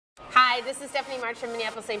Hi, this is Stephanie March from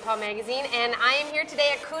Mpls.St.Paul Magazine, and I am here today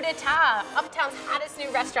at Coup, Uptown's hottest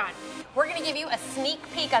new restaurant. We're going to give you a sneak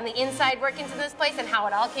peek on the inside workings of this place and how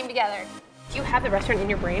it all came together. Do you have the restaurant in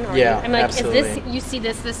your brain already? Yeah, I'm like, absolutely. is this, you see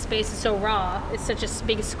this space is so raw, it's such a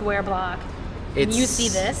big square block. You see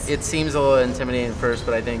this? It seems a little intimidating at first,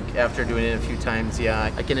 but I think after doing it a few times,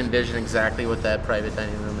 yeah, I can envision exactly what that private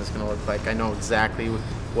dining room is going to look like. I know exactly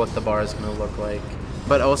what the bar is going to look like.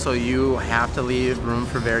 But also, you have to leave room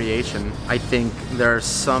for variation. I think there are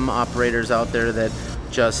some operators out there that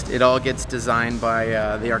just, it all gets designed by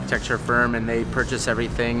the architecture firm and they purchase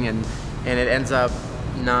everything and it ends up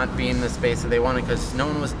not being the space that they wanted because no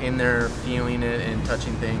one was in there feeling it and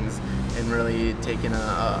touching things and really taking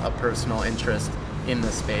a personal interest in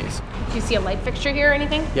the space. Do you see a light fixture here or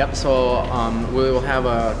anything? Yep, so we will have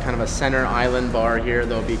a kind of a center island bar here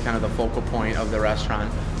that'll be kind of the focal point of the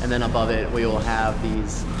restaurant. And then above it, we will have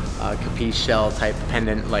these capiche shell type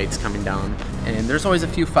pendant lights coming down. And there's always a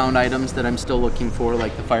few found items that I'm still looking for,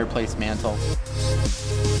 like the fireplace mantle.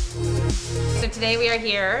 So today we are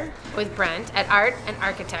here with Brent at Art and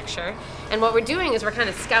Architecture, and what we're doing is we're kind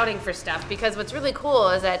of scouting for stuff, because what's really cool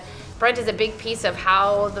is that Brent is a big piece of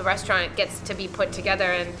how the restaurant gets to be put together,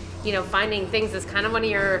 and you know, finding things is kind of one of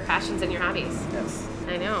your passions and your hobbies. Yes.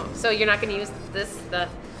 I know. So you're not going to use this,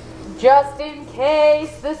 just in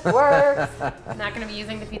case this works. Not going to be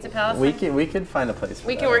using the Pizza Palace? We could find a place for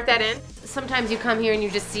We can work that in. Sometimes you come here and you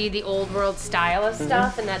just see the old world style of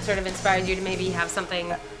stuff, and that sort of inspires you to maybe have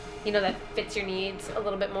something, you know, that fits your needs a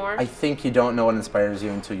little bit more. I think you don't know what inspires you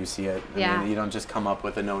until you see it. Yeah. I mean, you don't just come up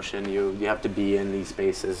with a notion. You have to be in these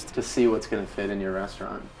spaces to see what's going to fit in your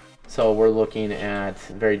restaurant. So we're looking at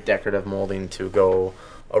very decorative molding to go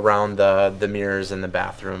around the mirrors in the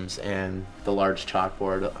bathrooms and the large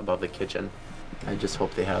chalkboard above the kitchen. I just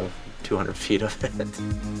hope they have 200 feet of it.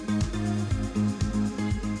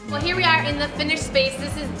 Well, here we are in the finished space.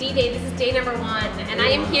 This is D-Day. This is day number 1. And I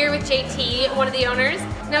am here with JT, one of the owners.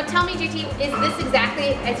 Now tell me, JT, is this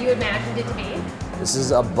exactly as you imagined it to be? This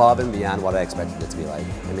is above and beyond what I expected it to be like.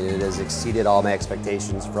 I mean, it has exceeded all my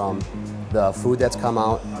expectations from the food that's come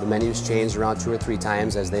out. The menu's changed around 2 or 3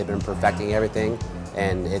 times as they've been perfecting everything.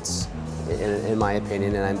 And it's, in my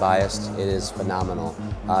opinion, and I'm biased, it is phenomenal.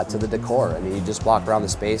 To the decor, I mean, you just walk around the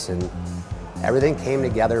space and everything came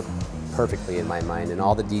together perfectly in my mind, and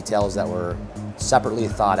all the details that were separately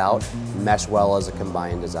thought out mesh well as a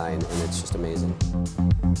combined design, and it's just amazing.